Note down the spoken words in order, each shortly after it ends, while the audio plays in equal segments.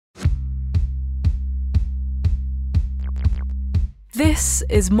This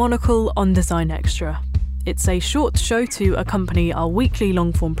is Monocle on Design Extra. It's a short show to accompany our weekly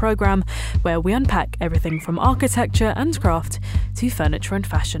long-form programme where we unpack everything from architecture and craft to furniture and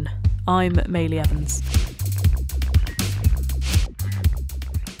fashion. I'm Maylie Evans.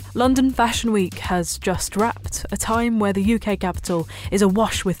 London Fashion Week has just wrapped, a time where the UK capital is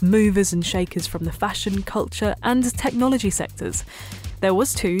awash with movers and shakers from the fashion, culture and technology sectors. There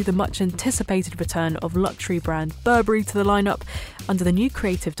was too the much-anticipated return of luxury brand Burberry to the lineup under the new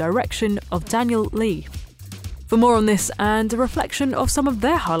creative direction of Daniel Lee. For more on this and a reflection of some of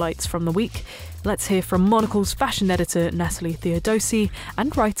their highlights from the week, let's hear from Monocle's fashion editor Natalie Theodosi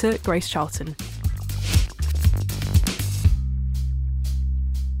and writer Grace Charlton.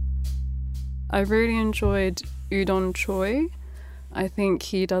 I really enjoyed Udon Choi. I think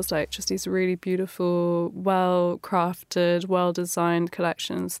he does just these really beautiful, well-crafted, well-designed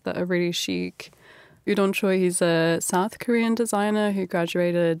collections that are really chic. Udon Choi, he's a South Korean designer who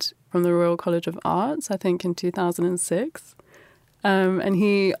graduated from the Royal College of Arts, I think in 2006. And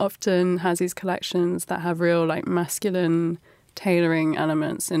he often has these collections that have real masculine tailoring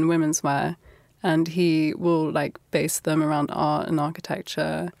elements in women's wear. And he will base them around art and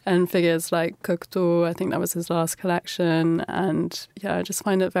architecture and figures like Kokdo. I think that was his last collection. And yeah, I just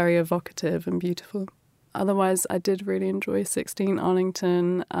find it very evocative and beautiful. Otherwise, I did really enjoy 16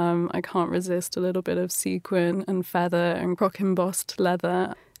 Arlington. I can't resist a little bit of sequin and feather and croc-embossed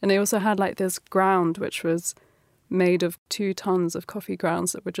leather. And they also had this ground, which was made of 2 tons of coffee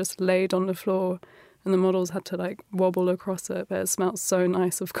grounds that were just laid on the floor. And the models had to wobble across it, but it smelled so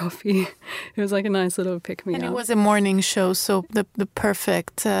nice of coffee. It was a nice little pick-me-up. And it was a morning show, so the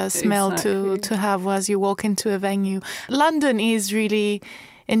perfect smell to have as you walk into a venue. London is really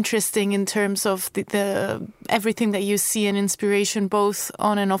interesting in terms of the everything that you see and inspiration both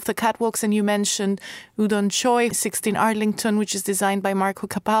on and off the catwalks. And you mentioned Udon Choi, 16 Arlington, which is designed by Marco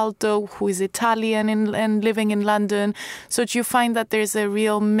Capaldo, who is Italian and living in London. So do you find that there's a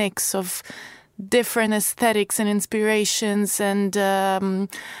real mix of different aesthetics and inspirations and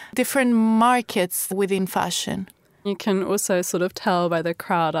different markets within fashion? You can also sort of tell by the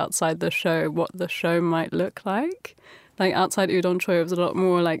crowd outside the show what the show might look like. Outside Udon Choi, it was a lot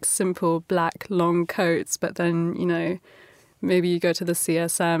more simple black long coats, but then, maybe you go to the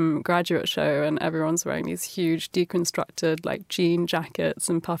CSM graduate show and everyone's wearing these huge deconstructed jean jackets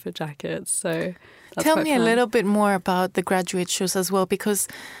and puffer jackets. So tell me a little bit more about the graduate shows as well, because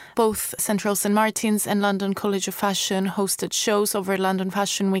both Central St. Martin's and London College of Fashion hosted shows over London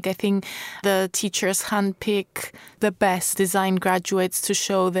Fashion Week. I think the teachers handpick the best design graduates to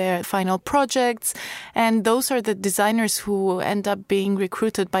show their final projects. And those are the designers who end up being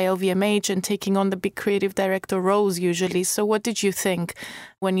recruited by LVMH and taking on the big creative director roles usually. So what did you think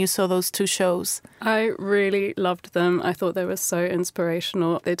when you saw those 2 shows? I really loved them. I thought they were so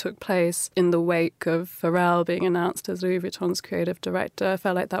inspirational. They took place in the wake of Pharrell being announced as Louis Vuitton's creative director. I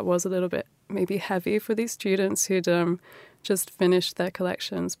felt like that was a little bit maybe heavy for these students who'd just finished their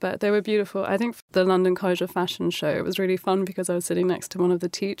collections, but they were beautiful. I think the London College of Fashion show, it was really fun because I was sitting next to one of the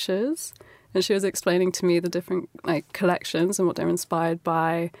teachers and she was explaining to me the different collections and what they're inspired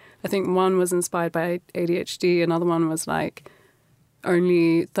by. I think one was inspired by ADHD, another one was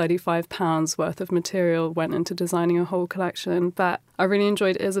only £35 worth of material went into designing a whole collection. But I really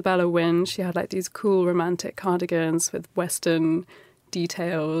enjoyed Isabella Wynne. She had these cool romantic cardigans with Western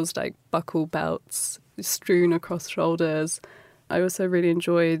details, buckle belts strewn across shoulders. I also really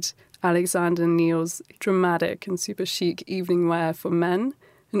enjoyed Alexander Neal's dramatic and super chic evening wear for men.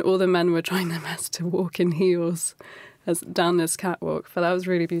 And all the men were trying their best to walk in heels down this catwalk. But that was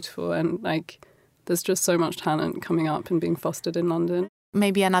really beautiful. And there's just so much talent coming up and being fostered in London.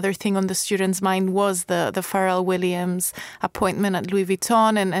 Maybe another thing on the students' mind was the Pharrell Williams appointment at Louis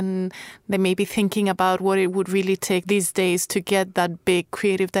Vuitton, and they may be thinking about what it would really take these days to get that big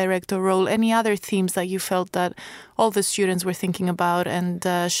creative director role. Any other themes that you felt that all the students were thinking about and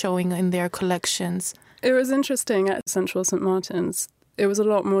showing in their collections? It was interesting at Central St. Martin's. It was a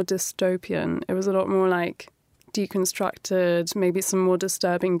lot more dystopian. It was a lot more deconstructed, maybe some more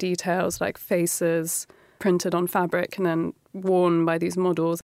disturbing details like faces printed on fabric and then worn by these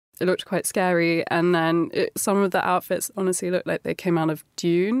models. It looked quite scary. And then some of the outfits honestly looked like they came out of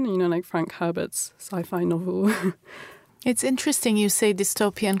Dune, Frank Herbert's sci-fi novel. It's interesting you say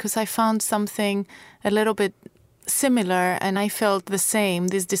dystopian because I found something a little bit similar, and I felt the same,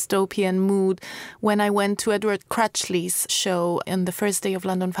 this dystopian mood, when I went to Edward Crutchley's show on the first day of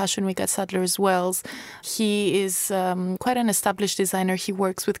London Fashion Week at Sadler's Wells. He is quite an established designer. He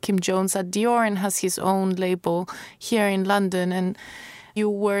works with Kim Jones at Dior and has his own label here in London. And You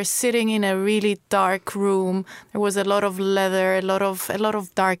were sitting in a really dark room. There was a lot of leather, a lot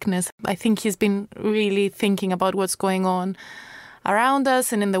of darkness. I think he's been really thinking about what's going on around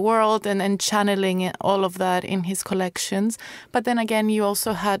us and in the world and channeling all of that in his collections. But then again, you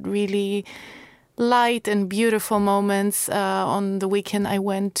also had really light and beautiful moments. On the weekend, I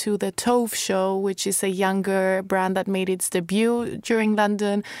went to the Tove show, which is a younger brand that made its debut during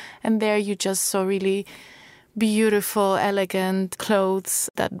London. And there you just saw really beautiful, elegant clothes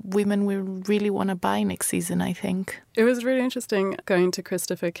that women will really want to buy next season, I think. It was really interesting going to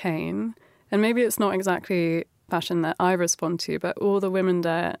Christopher Kane. And maybe it's not exactly fashion that I respond to, but all the women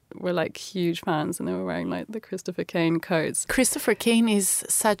there were like huge fans and they were wearing like the Christopher Kane coats. Christopher Kane is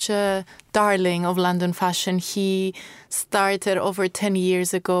such a darling of London fashion. He started over 10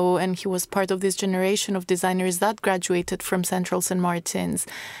 years ago and he was part of this generation of designers that graduated from Central St. Martin's,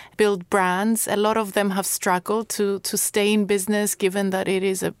 built brands. A lot of them have struggled to stay in business, given that it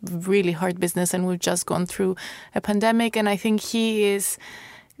is a really hard business and we've just gone through a pandemic. And I think he is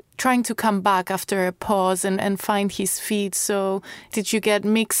trying to come back after a pause and find his feet. So did you get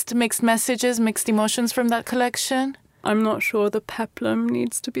mixed messages, mixed emotions from that collection? I'm not sure. The peplum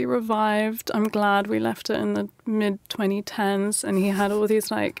needs to be revived. I'm glad we left it in the mid-2010s and he had all these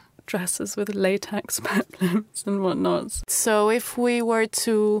like dresses with latex peplums and whatnot. So if we were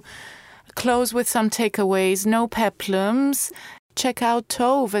to close with some takeaways, no peplums, check out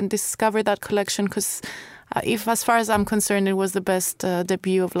Tove and discover that collection, because if, as far as I'm concerned, it was the best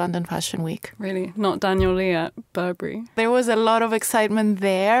debut of London Fashion Week. Really? Not Daniel Lee at Burberry? There was a lot of excitement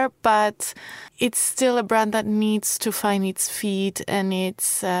there, but it's still a brand that needs to find its feet and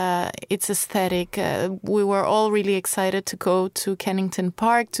its aesthetic. We were all really excited to go to Kennington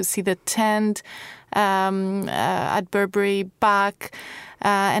Park to see the tent at Burberry back.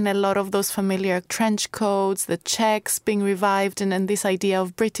 And a lot of those familiar trench coats, the checks being revived, and this idea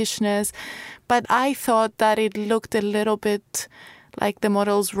of Britishness. But I thought that it looked a little bit like the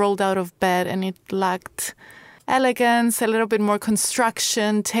models rolled out of bed and it lacked elegance, a little bit more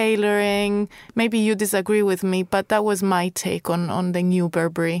construction, tailoring. Maybe you disagree with me, but that was my take on the new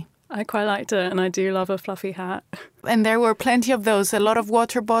Burberry. I quite liked it, and I do love a fluffy hat. And there were plenty of those, a lot of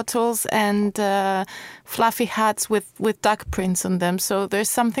water bottles and fluffy hats with duck prints on them. So there's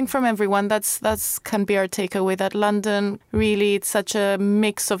something from everyone. That's can be our takeaway, that London, really, it's such a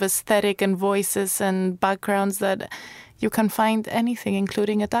mix of aesthetic and voices and backgrounds that you can find anything,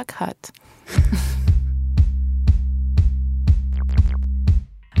 including a duck hat.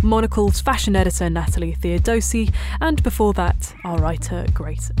 Monocle's fashion editor Natalie Theodosi, and before that, our writer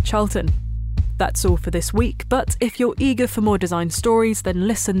Grace Charlton. That's all for this week, but if you're eager for more design stories, then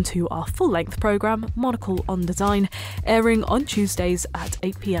listen to our full-length programme, Monocle on Design, airing on Tuesdays at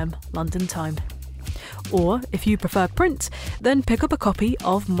 8 p.m. London time. Or, if you prefer print, then pick up a copy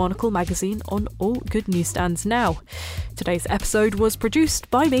of Monocle magazine on all good newsstands now. Today's episode was produced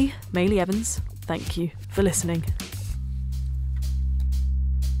by me, Maylie Evans. Thank you for listening.